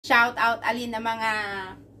Shout out alin na mga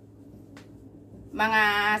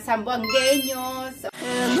Sambuangueños.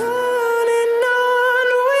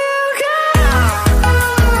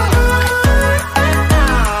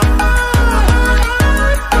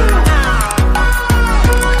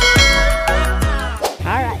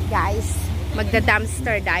 Alright guys,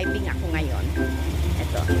 magda-dumpster diving ako ngayon.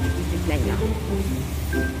 Ito, tignan nyo.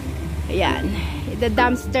 Ayan,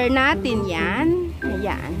 ida-dumpster natin yan.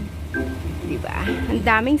 Ayan. Diba? Ang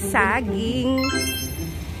daming saging.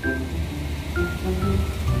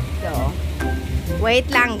 So, wait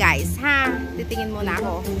lang guys, ha? Titingin muna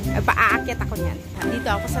ako. Paaakyat ako niyan. Dito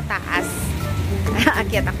ako sa taas.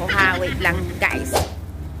 Aakyat ako, ha? Wait lang guys.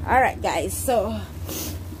 Alright guys, so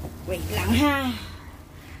wait lang, ha?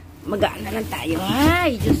 Magaan na lang tayo.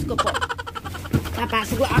 Ay, Diyos ko po.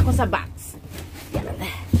 Papasok ako sa box. Yan.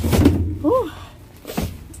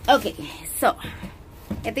 Okay, so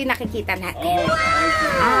ito yung nakikita natin.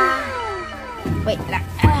 Wait lang.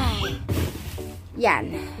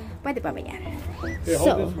 Yan. Pwede pa ba yan? Okay,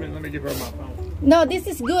 hold this a minute. Let me give her my phone. No, this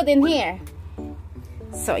is good in here.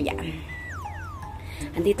 So, yan.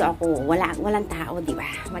 Andito ako. Walang tao, di ba?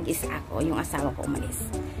 Mag-isa ako. Yung asawa ko umalis.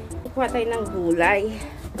 Ikuha tayo ng gulay.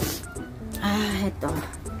 Ito.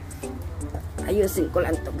 Ayusin ko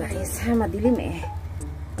lang to guys. Madilim eh.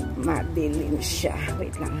 Madilim siya.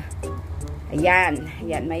 Wait lang. Ayan,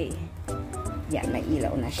 ayan, may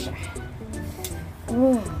ilaw na siya.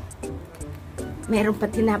 Meron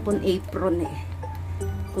pa tinapon apron eh.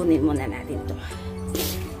 Kunin muna natin to.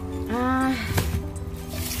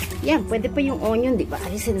 Yan, pwede pa yung onion, di ba?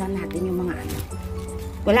 Alisin lang natin yung mga ano.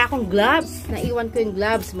 Wala akong gloves. Naiwan ko yung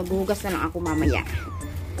gloves. Maghuhugas na lang ako mamaya.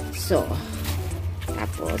 So,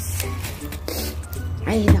 tapos,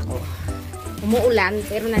 ay nako. Umuulan,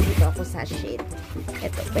 pero nandito ako sa shade.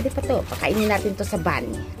 Ito, pwede pa to. Pakainin natin to sa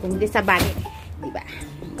bani. Kung hindi sa bani, di ba?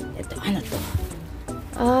 Ito, ano to?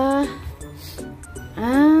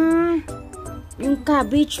 Yung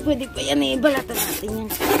cabbage, pwede pa yan eh. Balatan natin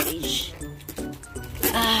yung cabbage.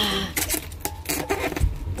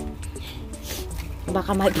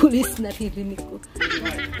 Baka may pulis na tirinig ko.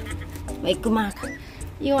 May kumaka.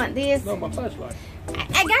 You want this? No, my flashlight.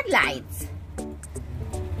 I got lights.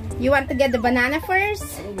 You want to get the banana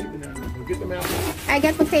first? I don't need banana. We'll get them out. I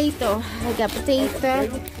got potato. I got potato.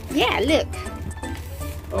 Yeah, look.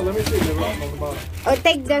 Oh, let me see. They're right on the bottom. Oh,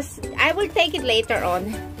 take this. I will take it later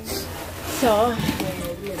on. So.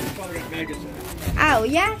 Oh,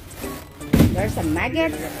 yeah. There's some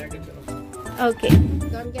maggots. Okay.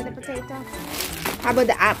 Don't get the potato. How about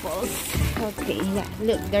the apples? Okay, yeah.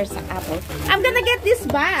 Look, there's an apple. I'm gonna get this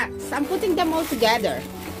box. I'm putting them all together.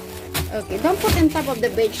 Okay, don't put on top of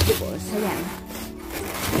the vegetables. Ayan.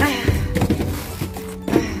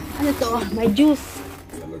 Ano to? My juice.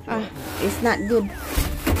 It's not good.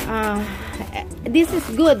 This is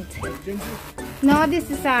good. No, this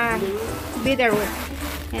is bitter root.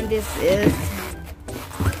 And this is,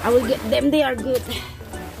 I will get them. They are good.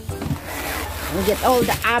 I will get all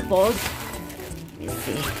the apples. Let me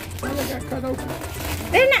see.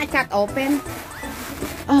 They're not cut open.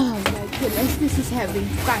 Oh my goodness, this is heavy.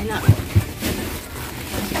 Pineapple.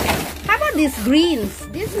 How about these greens?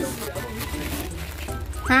 This is...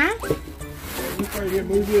 Huh?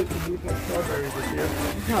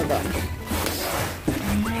 Hold on.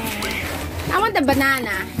 I want the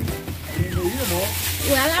banana.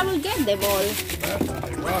 Well, I will get them all.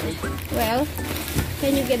 Well,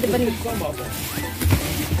 can you get the banana?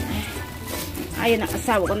 Ayun,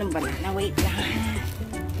 nakasawa ko ng banana. Wait lang.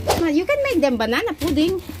 You can make them banana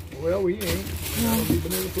pudding. Well, we ain't.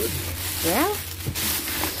 Banana pudding. Well,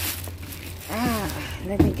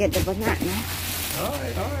 let me get the banana. All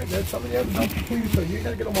right. There's some of the other stuff for you, so you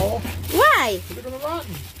gotta get them all. Why? They're gonna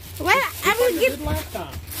rotten. Well, I will give. Last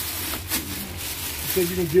time. You said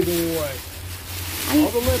you can give them away. All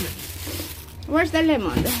the lemons. Where's the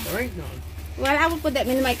lemon? There ain't none. Well, I will put them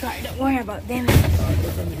in my car. Don't worry about them.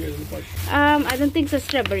 Look under here. I don't think the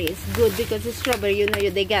strawberry is good because the strawberry, you know,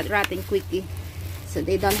 they get rotten quickly, so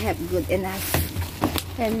they don't have good enough.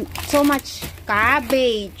 And so much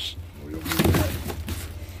cabbage.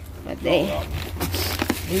 But they.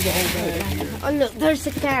 Move the whole bag here. Oh look, there's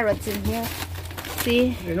the carrots in here.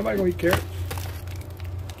 See? Ain't nobody gonna eat carrots.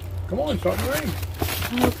 Come on, start the rain.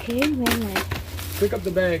 Okay, wait. Pick up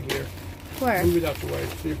the bag here. Where? Move it out the way.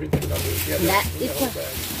 See if anything's under it. Yeah,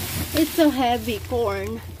 It's so heavy,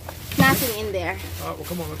 corn. Nothing in there. Alright, well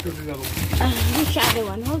come on, let's go to the other one. Which other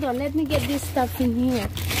one? Hold on, let me get this stuff in here.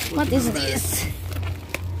 What is this?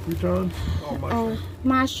 Croutons? Oh,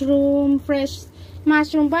 mushroom, fresh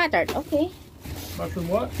mushroom buttered. Okay. Mushroom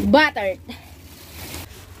what? Buttered.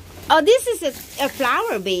 Oh, this is a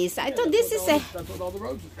flower base. I thought this is a... That's what all the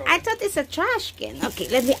roses go. I thought it's a trash can. Okay,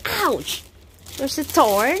 let me... Ouch! There's a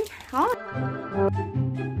thorn. Huh?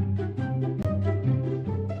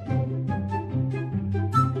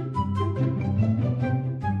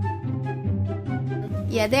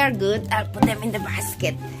 Yeah, they are good. I'll put them in the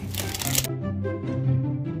basket.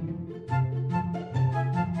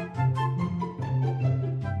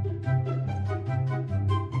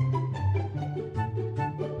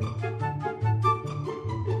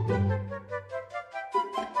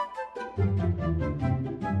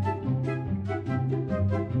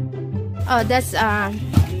 Oh, that's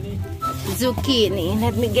zucchini.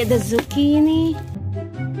 Let me get the zucchini.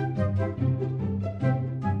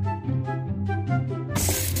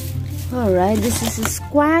 Alright, this is a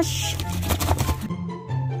squash.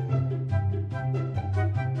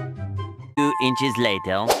 2 inches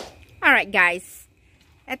later. Alright guys,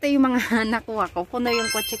 ito yung mga nakuha ko. Puno yung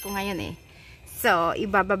kotse ko ngayon eh. So,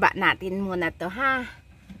 ibababa natin muna to ha.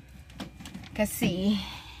 Kasi,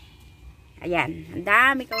 ayan, ang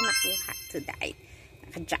dami kong nakuha today.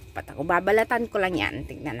 Naka-jackpot ako. Babalatan ko lang yan.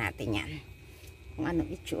 Tignan natin yan. Kung anong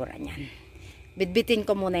itsura niyan. Bitbitin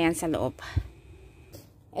ko muna yan sa loob.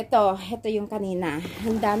 Ito yung kanina.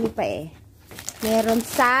 Ang dami pa eh. Meron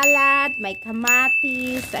salad, may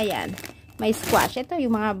kamatis, ayan. May squash. Ito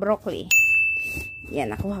yung mga broccoli.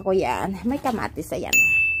 Yan, nakuha ko yan. May kamatis, ayan.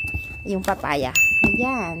 Yung papaya.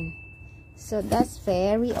 Ayan. So, that's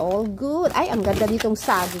very all good. Ay, ang ganda ditong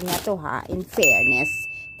saging na to ha. In fairness,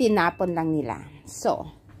 tinapon lang nila. So,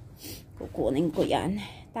 kukunin ko yan.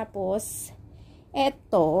 Tapos,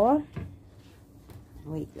 eto.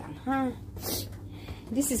 Wait lang ha.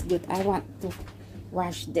 This is good. I want to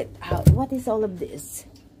wash that out. What is all of this?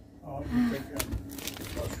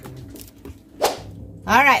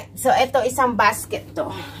 Alright. So, ito isang basket to.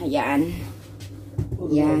 Ayan.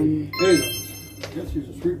 Yan.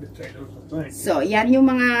 So, yan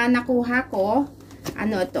yung mga nakuha ko.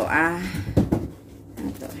 Ano to?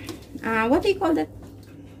 What do you call that?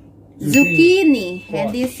 Zucchini.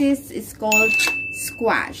 And this is called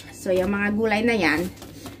squash. So, yung mga gulay na yan,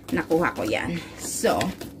 nakuha ko yan. So,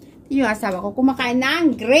 yung asawa ko kumakain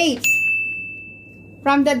ng grapes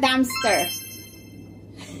from the dumpster.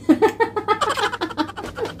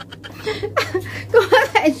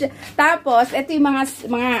 Kumakain siya. Tapos, ito yung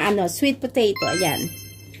mga sweet potato. Ayan.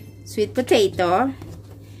 Sweet potato.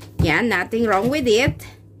 Yan, nothing wrong with it.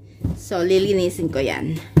 So, lilinisin ko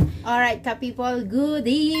yan. Alright, ka-people. Good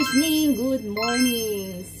evening. Good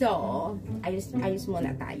morning. So, ayos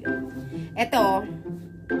muna tayo. Ito,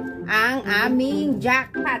 ang aming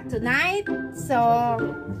jackpot tonight. So,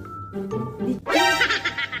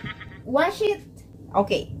 wash it.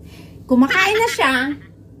 Okay. Kumakain na siya.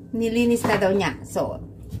 Nilinis na daw niya. So,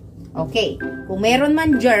 okay. Kung meron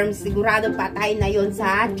man germs, sigurado patay na yon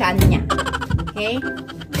sa tiyan niya. Okay?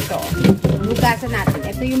 So, hugasan natin.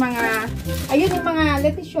 Ito yung mga, ayun yung mga,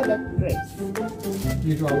 let me show the grapes.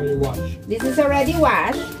 These are already washed. This is already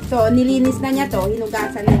washed. So, nilinis na niya to.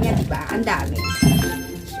 Hinugasan na niya, diba? Ang dami.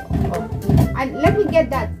 And let me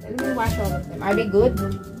get that. Let me wash all of them. Are they good?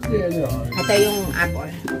 Yeah, they are. Ito yung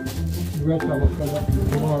apple. The rest I will cut up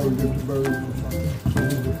tomorrow and give the birds or something.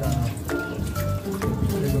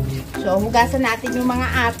 So, hugasan natin yung mga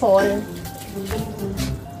apple. Okay.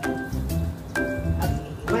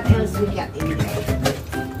 What else we got in there?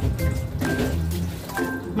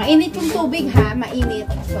 Mainit yung tubig ha. Mainit.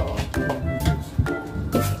 So,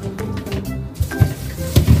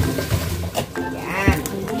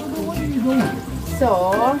 so,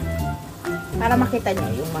 para makita nyo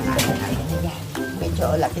yung mga yan.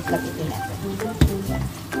 Medyo lapit-lapitin natin.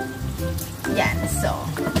 Yan. So,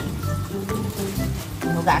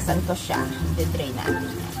 hugasan ko siya. I-drain natin.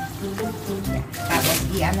 Yan. Tapos,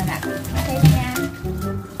 i-ano natin. Okay na yan.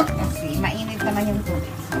 Kasi, mainit naman yung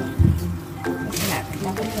tubig. So, kasi natin.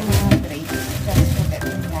 Tapos yung mga drain. Just put it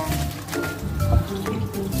in that. Okay.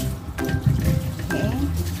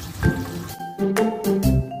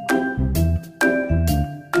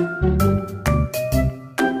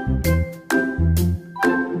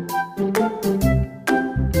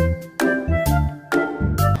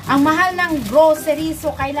 Ang mahal ng grocery,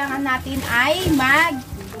 so kailangan natin ay mag-diskarte.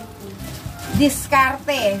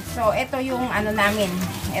 So, ito yung ano namin.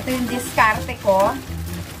 Ito yung diskarte ko.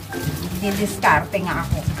 Di-diskarte nga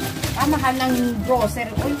ako. Ang mahal ng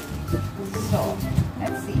grocery. Uy. So,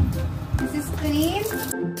 let's see. This is clean.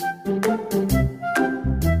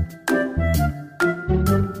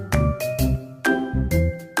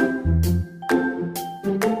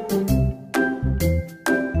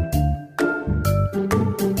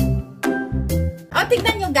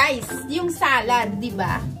 Tignan nyo guys, yung salad, di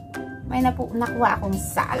ba? may nakuha akong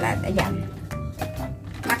salad. Ayan.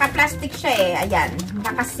 Naka-plastic siya eh. Ayan.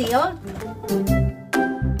 Naka-seal.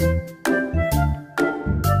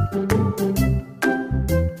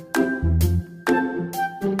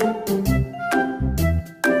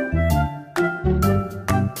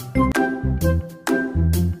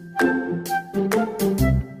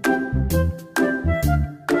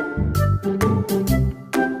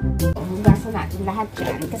 Hugasan natin lahat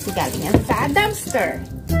yan kasi galing yan sa dumpster.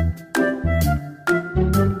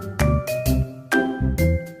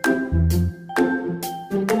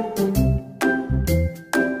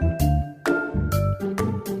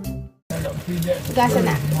 Hugasan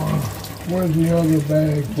na. Where's the other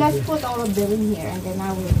bag? Just put all of them in here and then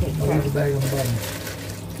I will take care. Where's the bag of butter?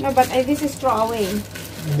 No, but this is throw away.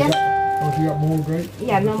 Just, Oh, you got more, great?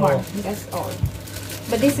 yeah, no more. That's all.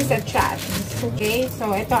 But this is a trash. Okay,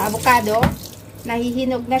 so ito avocado.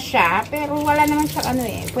 Nahihinog na siya, pero wala naman siya ano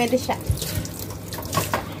eh. Pwede siya.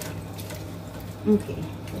 Okay,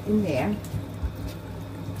 put in there.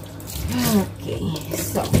 Okay,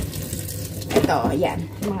 so ito, ayan,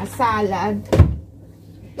 mga salad.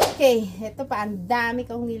 Okay, ito pa, ang dami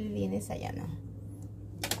kong nililinis. Ayan, o.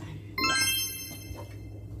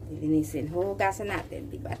 Lilinisin. Hugasan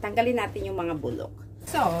natin, diba? Tanggalin natin yung mga bulok.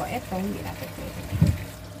 So, ito, hindi natin pwede.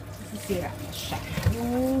 Sisira na siya.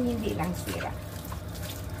 Yung hindi lang sira.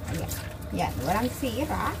 Ayan. Yan, walang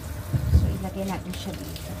sira. So, ilagay natin siya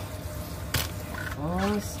dito.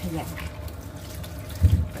 Tapos, ayan.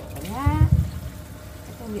 Ito, wala.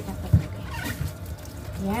 Ito, hindi natin pwede.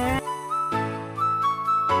 Ayan.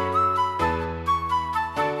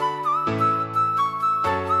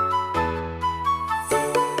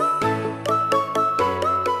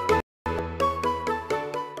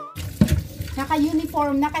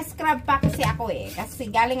 Naka-uniform, naka-scrub pa kasi ako eh. Kasi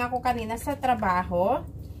galing ako kanina sa trabaho.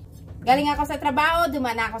 Galing ako sa trabaho,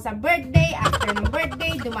 dumaan ako sa birthday. After ng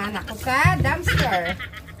birthday, dumaan ako sa dumpster.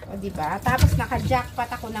 O, diba? Tapos naka-jackpot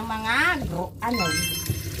ako ng mga ano.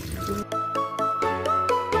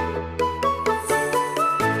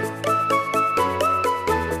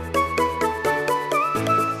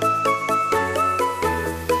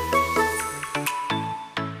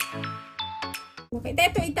 Okay,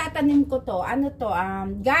 ito itatanim ko to. Ano to?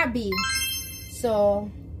 Gabi. So,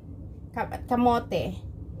 kamote.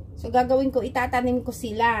 So, gagawin ko, itatanim ko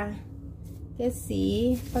sila.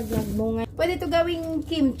 Kasi, pag nagbunga, pwede to gawing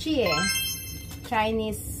kimchi eh.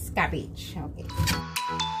 Chinese cabbage. Okay.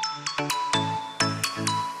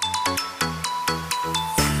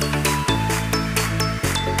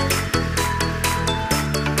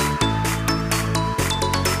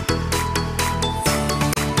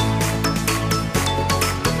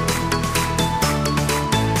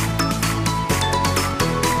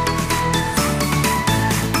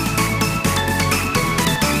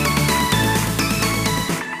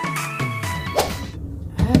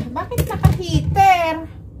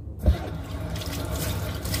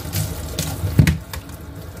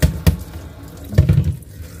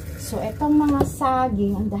 So, etong mga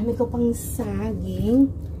saging, ang dami ko pang saging.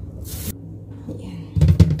 Ayan.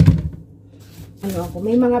 Ano ako,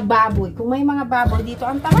 may mga baboy. Kung may mga baboy dito,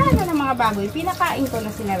 ang tamaga ng mga baboy, pinakain ko na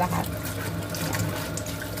sila lahat.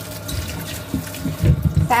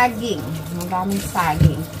 Saging. Ang daming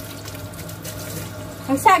saging.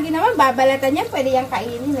 Ang saging naman, babalatan yan, pwede yung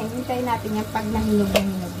kainin. Hintayin natin yan pag nahinog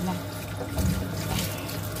na.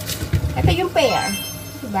 Ito yung pear.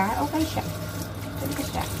 Diba? Okay siya. Ito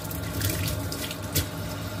siya.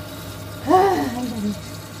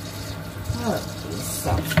 Okay,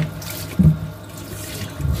 so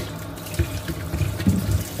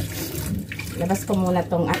labas ko muna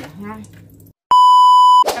tong ano, ha?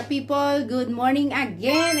 People, good morning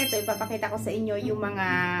again. Ito, ipapakita ko sa inyo yung mga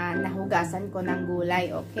nahugasan ko ng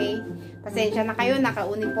gulay, okay? Pasensya na kayo,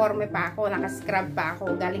 naka-uniforme pa ako, naka-scrub pa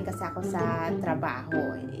ako. Galing kasi ako sa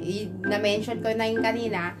trabaho. Na-mention ko na yung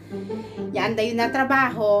kanina, yan daw yung na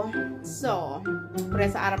trabaho. So,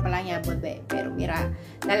 pero sa araw pa lang yan, bebe. Pero mira,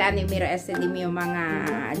 talaan yung mira estedim yung mga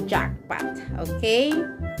jackpot, okay?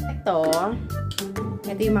 Ito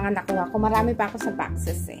yung mga nakuha ko. Marami pa ako sa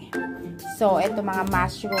boxes eh. So, ito mga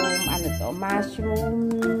mushroom, ano to? Mushroom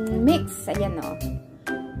mix. Ayan o.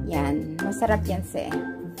 Yan. Masarap yan se.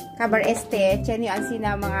 Kabar este. Chen yung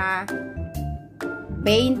ansina mga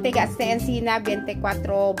 20 gaste ansina, 24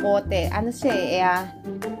 bote. Ano siya?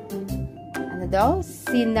 Ano daw?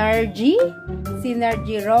 Synergy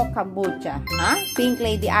raw kombucha. Ha? Pink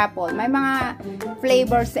lady apple. May mga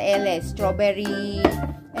flavor sa LS. Strawberry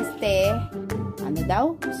ano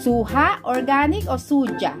daw? Suha, organic o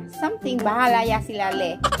suja. Something, bahala ya sila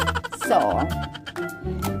le. So,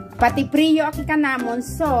 pati priyo aki kanamon.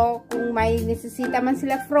 So, kung may nesesita man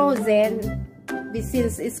sila frozen,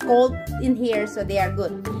 since it's cold in here, so they are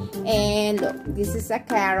good. And look, this is a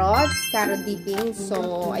carrot dipping.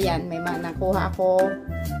 So, ayan, may mga nakuha ako.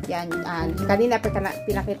 Yan, kanina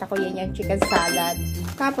pinakita ko yan yung chicken salad.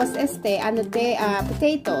 Tapos,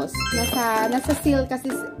 potatoes. Nasa seal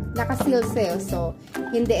kasi, naka-seal sale. So,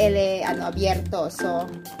 hindi abierto. So,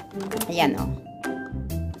 ayan, oh.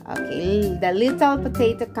 Okay, the Little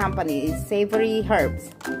Potato Company, savory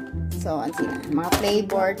herbs. So, ang sila, mga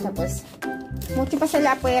flavor, tapos, mucho pa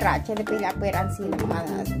sila afuera. Chile pa afuera sila,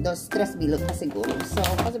 mga 2-3 bilog pa siguro. So,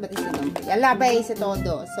 kasi ba ito siya? Yalabay sa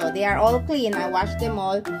todo. So, they are all clean. I washed them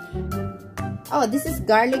all. Oh, this is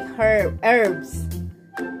garlic herbs.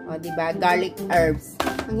 Oh, diba? Garlic herbs.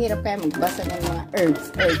 Ang hirap kaya magbasa ng mga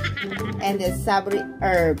herbs. And then, savory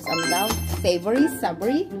herbs. Ano daw? Savory.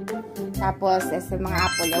 Tapos, mga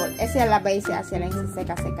apple. Labay siya lang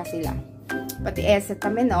siseka-seka sila. Pati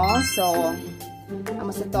kami, no? So,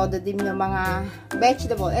 amo sa todo din yung mga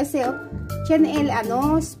vegetable.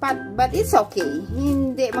 Spot, but it's okay.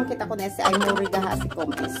 Hindi, makita ko na ay murigaha si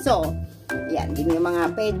Kome. So, yan, din yung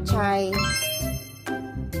mga pechay,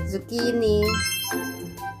 zucchini,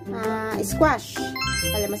 squash.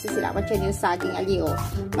 Alam mo sila, yung saging aliyo.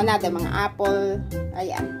 Manada, mga apple,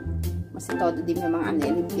 ayan. Masa todo din yung mga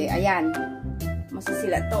ayan. Masa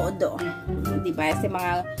sila todo. Diba? Kasi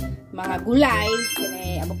mga gulay,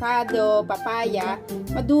 avocado, papaya,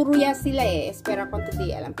 maduro yan sila espera kung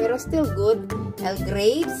hindi alam. Pero still good.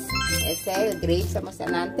 Grapes, amo sa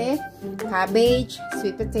nante, cabbage,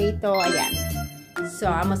 sweet potato, ayan. So,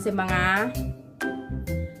 amo sa mga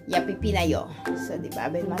pipinayo. So,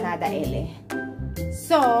 diba, ben manada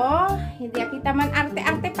So, hindi kita man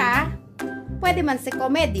arte-arte pa, pwede man si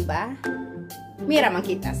Kome, diba? Mira man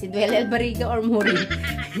kita, si Duel El Barriga or Muri.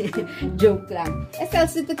 Joke lang.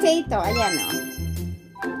 Sweet potato, ayan o.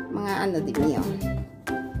 Mga din yun.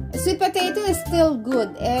 Sweet potato is still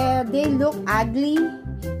good. They look ugly,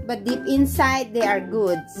 but deep inside, they are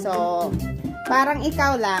good. So, parang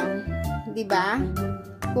ikaw lang, di ba?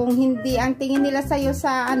 Kung hindi, ang tingin nila sa'yo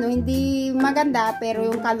sa, hindi maganda, pero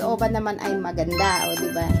yung kalooban naman ay maganda, o di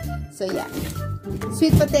ba? So, yan.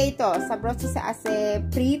 Sweet potato, sabroso sa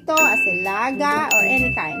prito, laga, or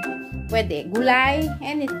any kind. Pwede, gulay,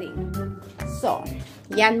 anything. So,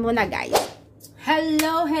 yan muna guys.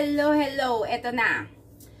 Hello. Eto na.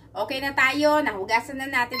 Okay na tayo, nahugasan na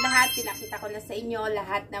natin lahat. Pinakita ko na sa inyo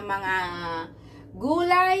lahat ng mga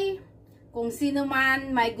gulay. Kung sino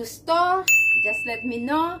man may gusto, just let me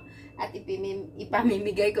know. At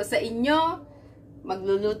ipamimigay ko sa inyo.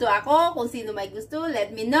 Magluluto ako. Kung sino may gusto,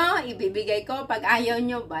 let me know. Ibibigay ko. Pag ayaw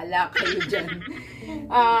nyo, bala kayo dyan.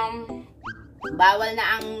 Bawal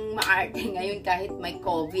na ang maarte ngayon kahit may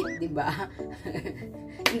COVID, di ba?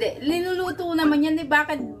 Hindi, linuluto naman yan,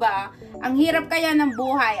 bakit ba? Ang hirap kaya ng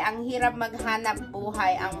buhay, ang hirap maghanap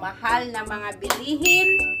buhay, ang mahal na mga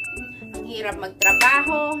bilihin, ang hirap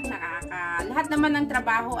magtrabaho, lahat naman ng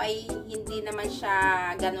trabaho ay hindi naman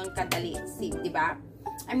siya ganun kadali, di ba?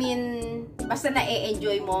 I mean, basta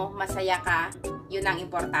na-enjoy mo, masaya ka, yun ang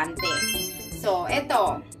importante. So,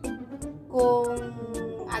 eto, kung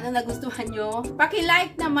nagustuhan nyo,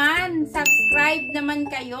 paki-like naman, subscribe naman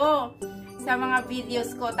kayo sa mga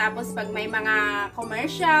videos ko. Tapos pag may mga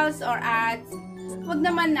commercials or ads, wag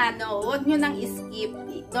naman wag nyo nang skip.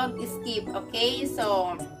 Don't skip, okay?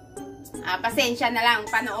 So, pasensya na lang,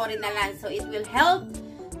 panoorin na lang. So, it will help.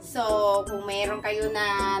 So, kung mayroon kayo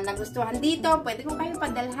na nagustuhan dito, pwede ko kayo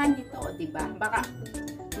padalhan dito, diba? Baka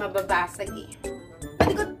mababasag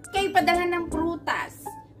Pwede ko kayo padalhan ng prutas.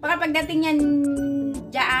 Baka pagdating yan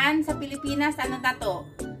dyan sa Pilipinas,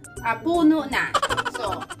 puno na.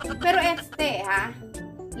 So, pero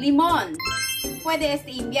limon. Pwede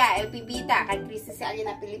imbia, el pipita, kay Crisis sa alin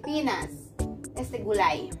na Pilipinas.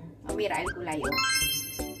 Gulay. Mira, el gulay.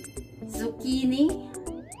 Zucchini.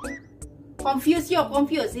 Confuse.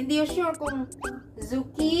 Hindi yo sure kung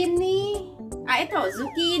zucchini. Ito,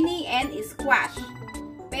 zucchini and squash.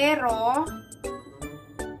 Pero,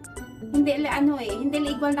 hindi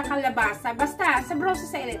igual na kalabasa. Basta, sabroso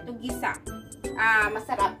sa gisa.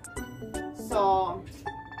 Masarap. So,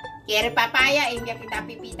 quiere papaya, imbia kita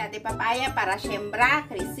pipita de papaya para siembra,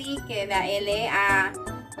 crisi, queda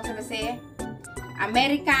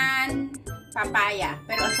American papaya.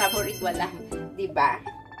 Pero ang sabor igual lang. Diba?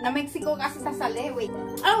 Na Mexico kasi sasali. Wait.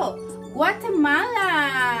 Oh, Guatemala.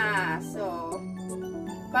 So,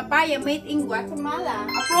 papaya made in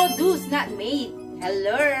Guatemala. A produce, not made.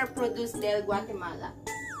 Hello, produce del Guatemala.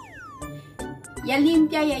 Ya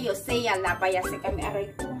limpia, ya yo sé, ya lava, ya sé kami aray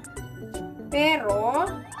ko. Pero,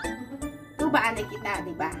 tubaan na kita,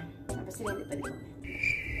 diba? Presidente pa dito.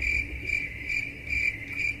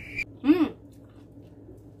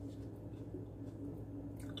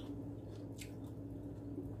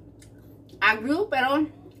 Agro, pero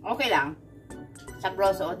okay lang.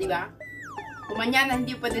 Sabroso, di ba? Kung manyana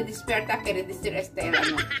hindi pwede disperta, pero distir estera,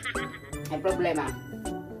 no? May problema.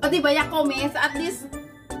 O, di ba, yakomes, at least,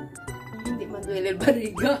 hindi maduele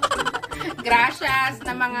bariga. Gracias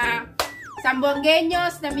na mga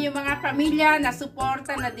Sambuangueños, na yung mga pamilya na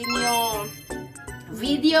suporta na din yung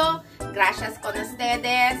video. Gracias con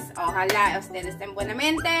ustedes. Ojalá ustedes estén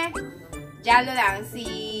buenamente. Yalo lang si...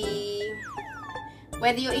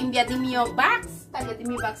 Pwede yung enviar din yung box. Taga din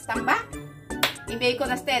yung box tambak. Enviar con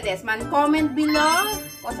ustedes. Man comment below.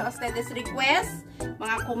 O sa ustedes request.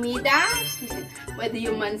 Mga comida. Pwede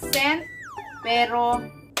yung man send. Pero,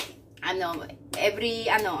 every,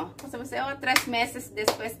 3 meses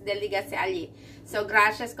después de liga si Ali. So,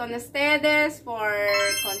 gracias con ustedes for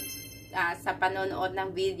sa panonood ng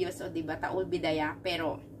videos. O, diba, taul bidaya.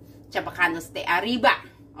 Pero, Chabacanos te arriba.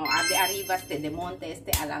 O, ade arriba te de montes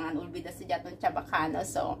te alangan ulbida si Jaton Chabacano.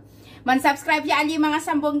 So, man-subscribe ya Ali mga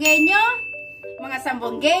Sambuangueño. Mga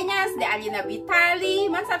Sambuangueñas de Ali na Vitali.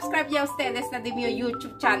 Man-subscribe ya ustedes na di yung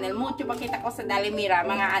YouTube channel. Mucho makita ko sa Dalimira.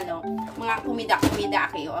 Mga kumida-kumida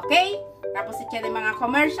kayo. Okay? Tapos siya din mga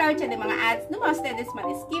commercial, siya din mga ads. No, ustedes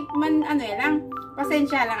man-skip. Lang.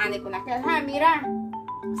 Pasensya lang, ani ko na. Ha, mira.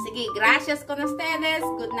 Sige, gracias con ustedes.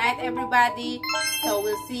 Good night, everybody. So,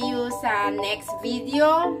 we'll see you sa next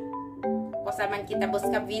video. Kung man kita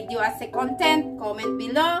busca video as a content, comment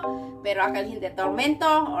below. Pero akal hindi tormento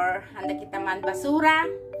or handa kita man basura.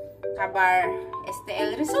 Kabar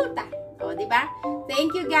el resulta. O, diba?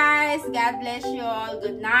 Thank you guys. God bless you all.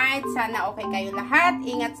 Good night. Sana okay kayo lahat.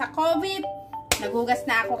 Ingat sa COVID. Nagugas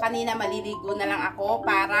na ako kanina. Maliligo na lang ako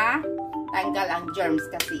para tanggal ang germs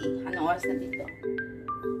kasi. Anong oras na dito?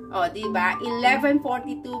 O, diba?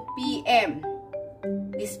 11:42 p.m.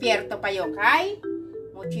 Despierto pa yun, kay?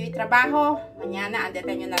 Mucho yung trabaho. Mañana,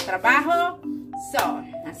 andeta nyo na trabaho. So,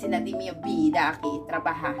 nasi na di mi vida aquí.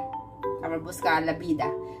 Trabaja. Para buscar la vida.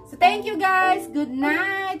 So, thank you guys. Good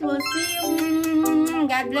night. We'll see you.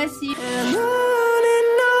 God bless you.